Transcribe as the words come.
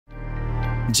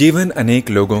जीवन अनेक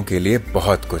लोगों के लिए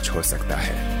बहुत कुछ हो सकता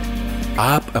है।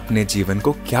 आप अपने जीवन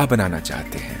को क्या बनाना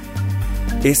चाहते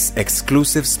हैं? इस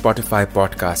एक्सक्लूसिव स्पॉटिफाई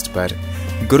पॉडकास्ट पर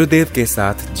गुरुदेव के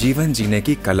साथ जीवन जीने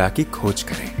की कला की खोज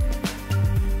करें।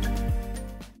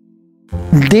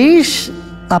 देश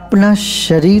अपना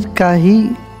शरीर का ही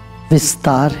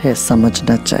विस्तार है,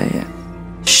 समझना चाहिए।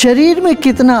 शरीर में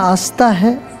कितना आस्था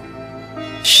है,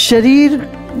 शरीर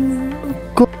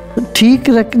को ठीक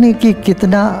रखने की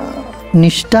कितना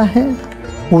निष्ठा है,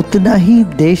 उतना ही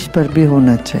देश पर भी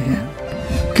होना चाहिए।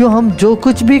 क्यों हम जो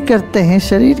कुछ भी करते हैं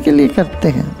शरीर के लिए करते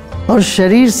हैं और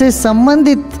शरीर से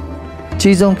संबंधित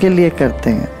चीज़ों के लिए करते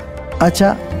हैं।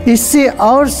 अच्छा, इससे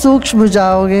और सूक्ष्म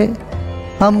जाओगे,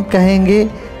 हम कहेंगे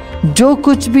जो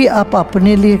कुछ भी आप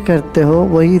अपने लिए करते हो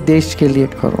वही देश के लिए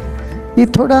करो। ये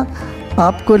थोड़ा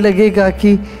आपको लगेगा कि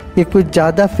ये कुछ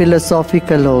ज़्यादा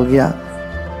फिलोसॉफिकल हो गया,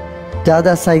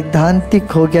 ज़्यादा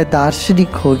सैद्धांतिक हो गया,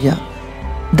 दार्शनिक हो गया।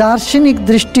 दार्शनिक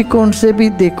दृष्टिकोण से भी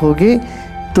देखोगे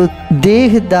तो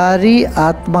देहदारी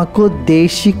आत्मा को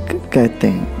देशिक कहते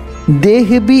हैं।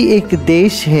 देह भी एक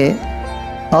देश है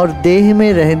और देह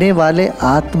में रहने वाले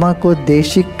आत्मा को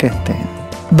देशिक कहते हैं।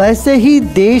 वैसे ही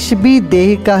देश भी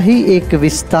देह का ही एक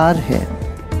विस्तार है।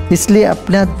 इसलिए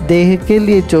अपना देह के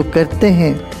लिए जो करते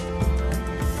हैं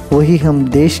वही हम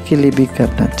देश के लिए भी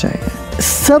करना चाहिए।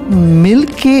 सब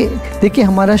मिलके देखिए,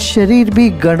 हमारा शरीर भी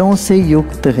गणों से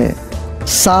युक्त है।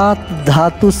 7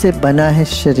 धातु से बना है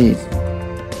शरीर,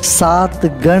 7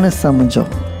 गण समझो।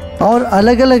 और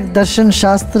अलग अलग दर्शन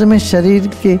शास्त्र में शरीर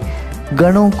के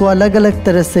गणों को अलग अलग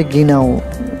तरह से गिना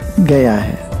गया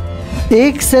है।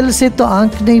 एक सेल से तो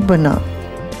आंख नहीं बना,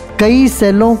 कई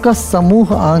सेलों का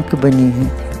समूह आंख बनी है।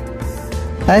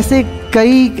 ऐसे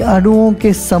कई अणुओं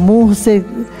के समूह से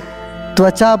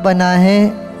त्वचा बना है,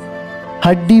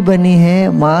 हड्डी बनी है,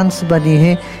 मांस बनी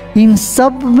है। इन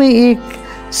सब में एक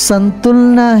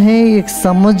संतुलना है, एक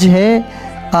समझ है,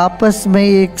 आपस में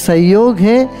एक सहयोग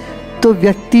है, तो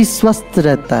व्यक्ति स्वस्थ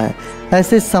रहता है।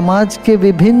 ऐसे समाज के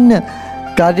विभिन्न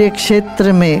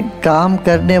कार्यक्षेत्र में काम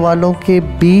करने वालों के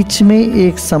बीच में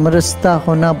एक समरसता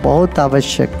होना बहुत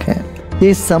आवश्यक है।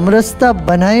 ये समरसता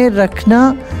बनाए रखना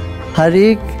हर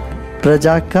एक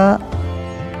प्रजा का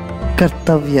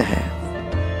कर्तव्य है।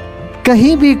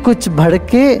 कहीं भी कुछ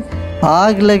भड़के,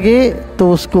 आग लगे तो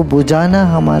उसको बुझाना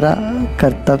हमारा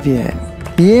कर्तव्य है।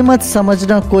 ये मत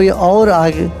समझना कोई और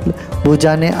आग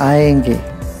बुझाने आएंगे।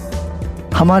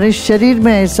 हमारे शरीर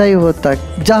में ऐसा ही होता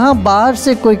है, जहाँ बाहर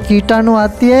से कोई कीटाणु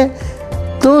आती है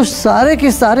तो सारे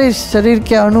के सारे शरीर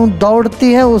के अणु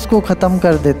दौड़ती है, उसको ख़त्म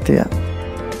कर देते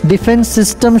हैं। डिफेंस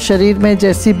सिस्टम शरीर में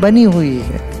जैसी बनी हुई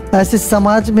है ऐसे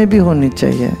समाज में भी होनी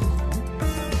चाहिए।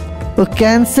 तो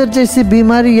कैंसर जैसी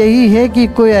बीमारी यही है कि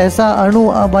कोई ऐसा अणु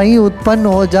वहीं उत्पन्न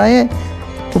हो जाए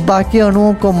तो बाकी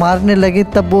अणुओं को मारने लगे,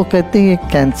 तब वो कहते हैं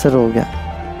कैंसर हो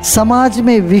गया। समाज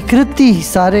में विकृति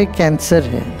सारे कैंसर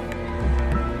है।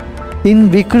 इन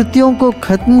विकृतियों को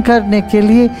खत्म करने के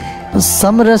लिए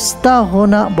समरसता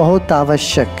होना बहुत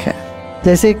आवश्यक है।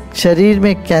 जैसे शरीर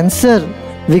में कैंसर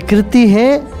विकृति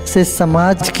है, से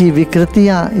समाज की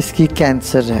विकृतियां इसकी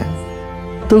कैंसर है।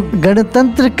 तो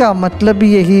गणतंत्र का मतलब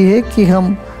यही है कि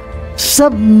हम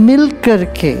सब मिल कर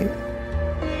के,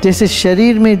 जैसे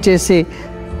शरीर में जैसे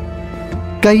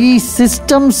कई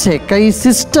सिस्टम्स है, कई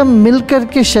सिस्टम मिलकर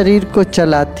के शरीर को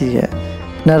चलाती है।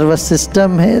 नर्वस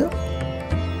सिस्टम है,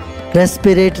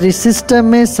 रेस्पिरेटरी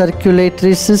सिस्टम है,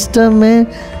 सर्कुलेटरी सिस्टम है।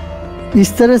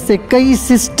 इस तरह से कई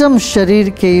सिस्टम शरीर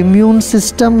के, इम्यून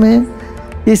सिस्टम है।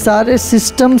 ये सारे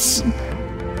सिस्टम्स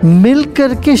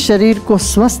मिलकर के शरीर को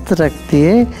स्वस्थ रखती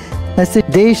है। ऐसे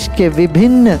देश के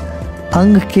विभिन्न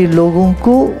अंग के लोगों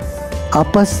को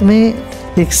आपस में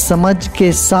एक समझ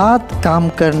के साथ काम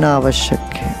करना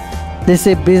आवश्यक है।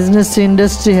 जैसे बिजनेस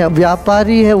इंडस्ट्री है,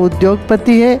 व्यापारी है,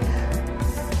 उद्योगपति है,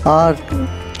 और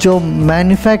जो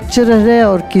मैन्युफैक्चरर है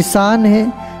और किसान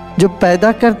है, जो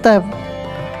पैदा करता है,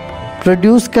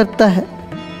 प्रोड्यूस करता है,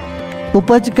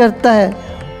 उपज करता है,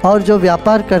 और जो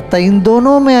व्यापार करता है, इन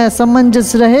दोनों में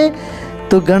असमंजस रहे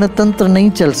तो गणतंत्र नहीं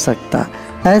चल सकता।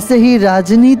 ऐसे ही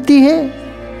राजनीति है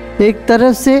एक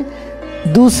तरफ से,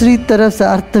 दूसरी तरफ से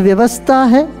अर्थव्यवस्था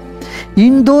है।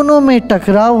 इन दोनों में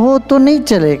टकराव हो तो नहीं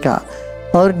चलेगा।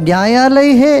 और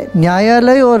न्यायालय है,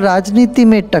 न्यायालय और राजनीति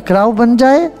में टकराव बन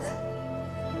जाए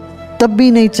तब भी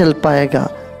नहीं चल पाएगा।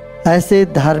 ऐसे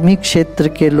धार्मिक क्षेत्र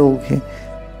के लोग हैं।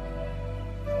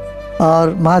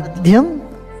 और माध्यम,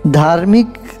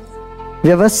 धार्मिक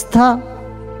व्यवस्था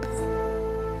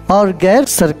और गैर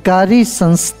सरकारी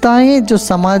संस्थाएं, जो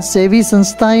समाज सेवी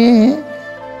संस्थाएं हैं,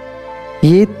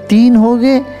 ये 3 हो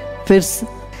गए। फिर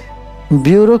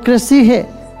ब्यूरोक्रेसी है,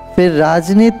 फिर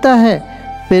राजनेता है,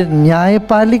 फिर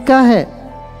न्यायपालिका है,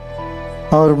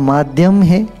 और माध्यम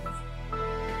है।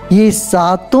 ये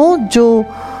सातों जो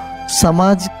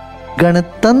समाज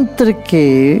गणतंत्र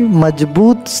के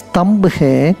मजबूत स्तंभ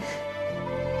है,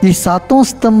 ये सातों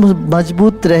स्तंभ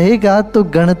मजबूत रहेगा तो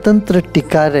गणतंत्र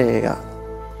टिका रहेगा।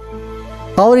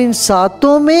 और इन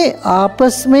सातों में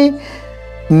आपस में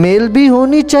मेल भी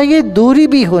होनी चाहिए, दूरी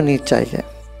भी होनी चाहिए।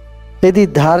 यदि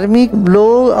धार्मिक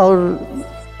लोग और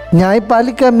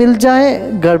न्यायपालिका मिल जाए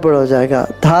गड़बड़ हो जाएगा,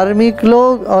 धार्मिक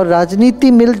लोग और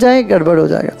राजनीति मिल जाए गड़बड़ हो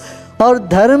जाएगा। और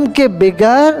धर्म के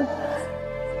बगैर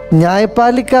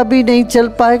न्यायपालिका भी नहीं चल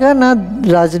पाएगा, ना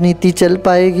राजनीति चल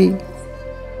पाएगी।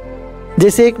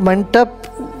 जैसे एक मंडप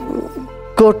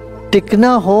को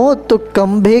टिकना हो तो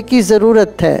खंभे की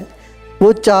ज़रूरत है।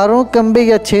 वो चारों खंभे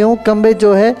या छहों खंभे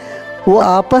जो है वो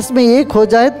आपस में एक हो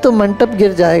जाए तो मंडप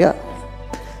गिर जाएगा।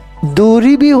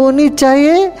 दूरी भी होनी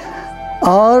चाहिए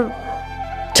और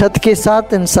छत के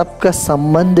साथ इन सब का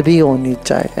संबंध भी होनी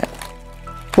चाहिए।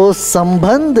 वो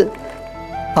संबंध,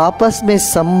 आपस में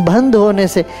संबंध होने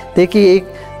से, देखिए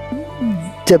एक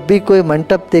जब भी कोई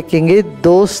मंडप देखेंगे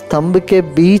दो स्तंभ के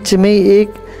बीच में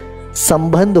एक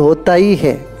संबंध होता ही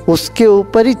है, उसके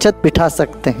ऊपर ही छत बिठा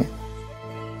सकते हैं।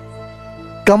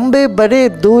 खंभे बड़े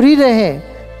दूरी रहे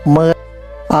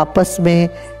मगर आपस में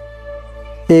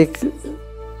एक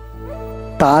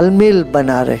तालमेल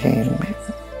बना रहे हैं इनमें,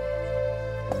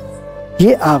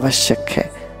 ये आवश्यक है।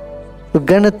 तो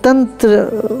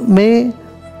गणतंत्र में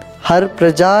हर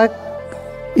प्रजा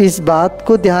इस बात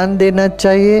को ध्यान देना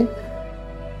चाहिए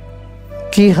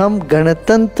कि हम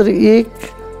गणतंत्र एक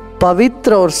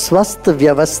पवित्र और स्वस्थ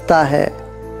व्यवस्था है।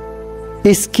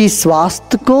 इसकी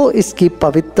स्वास्थ्य को, इसकी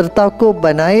पवित्रता को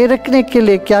बनाए रखने के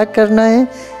लिए क्या करना है?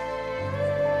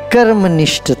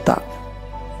 कर्मनिष्ठता,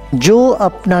 जो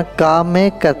अपना काम है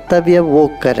कर्तव्य वो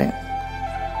करें।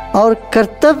 और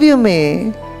कर्तव्य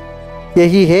में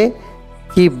यही है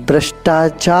कि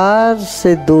भ्रष्टाचार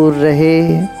से दूर रहे,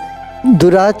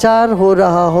 दुराचार हो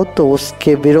रहा हो तो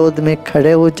उसके विरोध में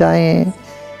खड़े हो जाएं,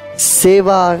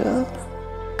 सेवा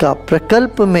का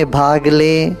प्रकल्प में भाग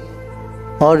लें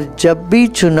और जब भी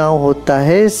चुनाव होता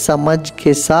है समझ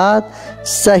के साथ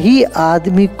सही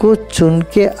आदमी को चुन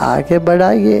के आगे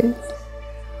बढ़ाइए।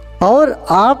 और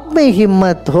आप में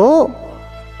हिम्मत हो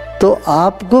तो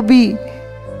आपको भी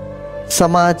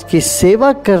समाज की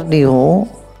सेवा करनी हो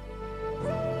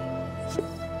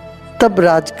तब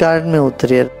राजकारण में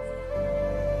उतरिए।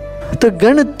 तो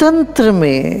गणतंत्र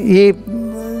में ये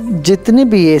जितने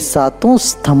भी ये सातों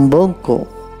स्तंभों को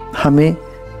हमें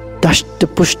दष्ट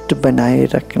पुष्ट बनाए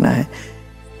रखना है।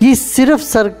 ये सिर्फ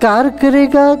सरकार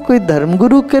करेगा, कोई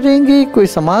धर्मगुरु करेंगे, कोई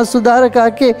समाज सुधारक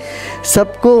आके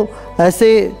सबको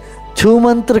ऐसे छू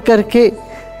मंत्र करके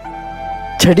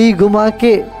छड़ी घुमा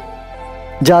के,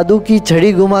 जादू की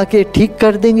छड़ी घुमा के ठीक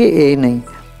कर देंगे, ये नहीं।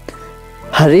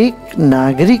 हर एक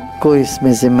नागरिक को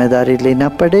इसमें जिम्मेदारी लेना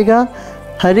पड़ेगा,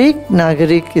 हर एक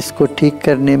नागरिक इसको ठीक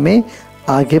करने में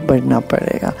आगे बढ़ना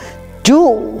पड़ेगा। जो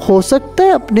हो सकता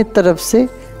है अपनी तरफ से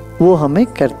वो हमें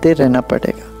करते रहना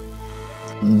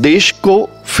पड़ेगा। देश को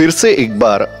फिर से एक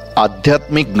बार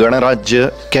आध्यात्मिक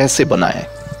गणराज्य कैसे बनाएं?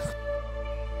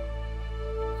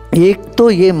 एक तो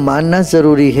ये मानना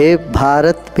जरूरी है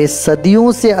भारत में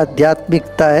सदियों से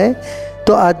आध्यात्मिकता है,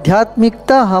 तो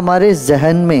आध्यात्मिकता हमारे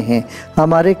जहन में है,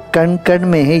 हमारे कण कण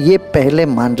में है, ये पहले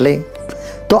मान लें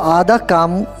तो आधा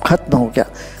काम खत्म हो गया।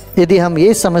 यदि हम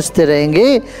ये समझते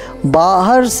रहेंगे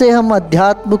बाहर से हम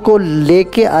अध्यात्म को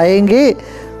लेके आएंगे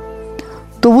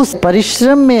तो उस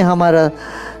परिश्रम में हमारा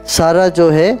सारा जो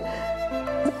है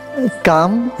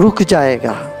काम रुक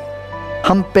जाएगा।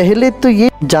 हम पहले तो ये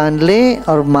जान लें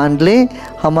और मान लें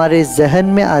हमारे जहन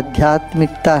में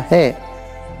आध्यात्मिकता है,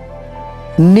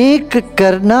 नेक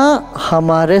करना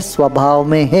हमारे स्वभाव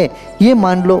में है, ये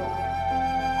मान लो।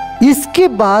 इसके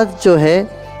बाद जो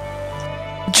है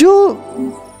जो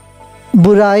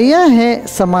बुराइयां हैं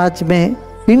समाज में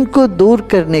इनको दूर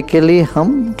करने के लिए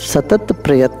हम सतत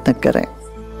प्रयत्न करें।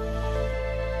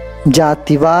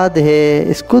 जातिवाद है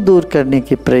इसको दूर करने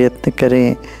की प्रयत्न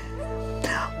करें।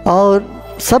 और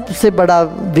सबसे बड़ा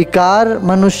विकार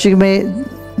मनुष्य में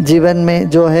जीवन में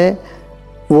जो है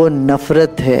वो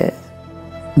नफरत है,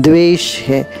 द्वेष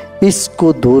है,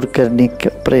 इसको दूर करने का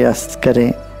प्रयास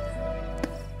करें।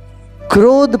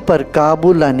 क्रोध पर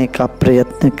काबू लाने का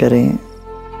प्रयत्न करें,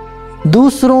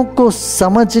 दूसरों को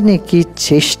समझने की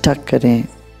चेष्टा करें।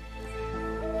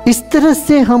 इस तरह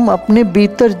से हम अपने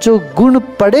भीतर जो गुण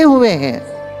पड़े हुए हैं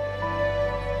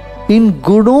इन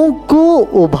गुणों को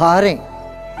उभारें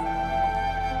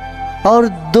और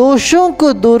दोषों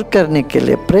को दूर करने के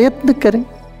लिए प्रयत्न करें।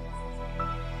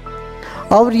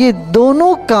 और ये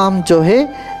दोनों काम जो है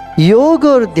योग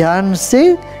और ध्यान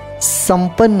से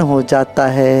संपन्न हो जाता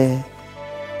है,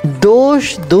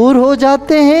 दोष दूर हो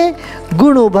जाते हैं,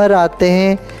 गुण उभर आते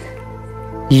हैं।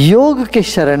 योग के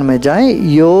शरण में जाएं,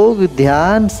 योग,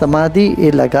 ध्यान, समाधि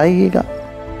ये लगाइएगा,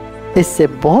 इससे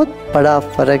बहुत बड़ा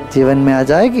फर्क जीवन में आ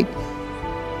जाएगी।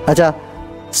 अच्छा,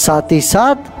 साथ ही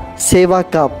साथ सेवा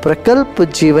का प्रकल्प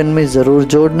जीवन में जरूर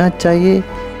जोड़ना चाहिए।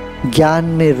 ज्ञान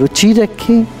में रुचि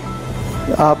रखें,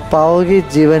 आप पाओगे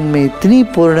जीवन में इतनी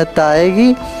पूर्णता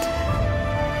आएगी,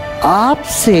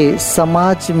 आपसे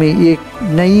समाज में एक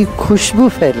नई खुशबू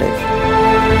फैलेगी।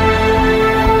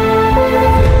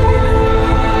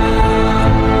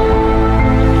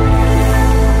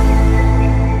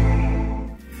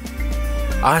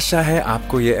 आशा है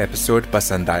आपको ये एपिसोड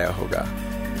पसंद आया होगा।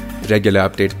 रेगुलर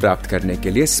अपडेट प्राप्त करने के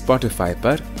लिए स्पॉटिफाई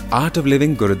पर आर्ट ऑफ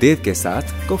लिविंग गुरुदेव के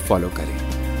साथ को फॉलो करें।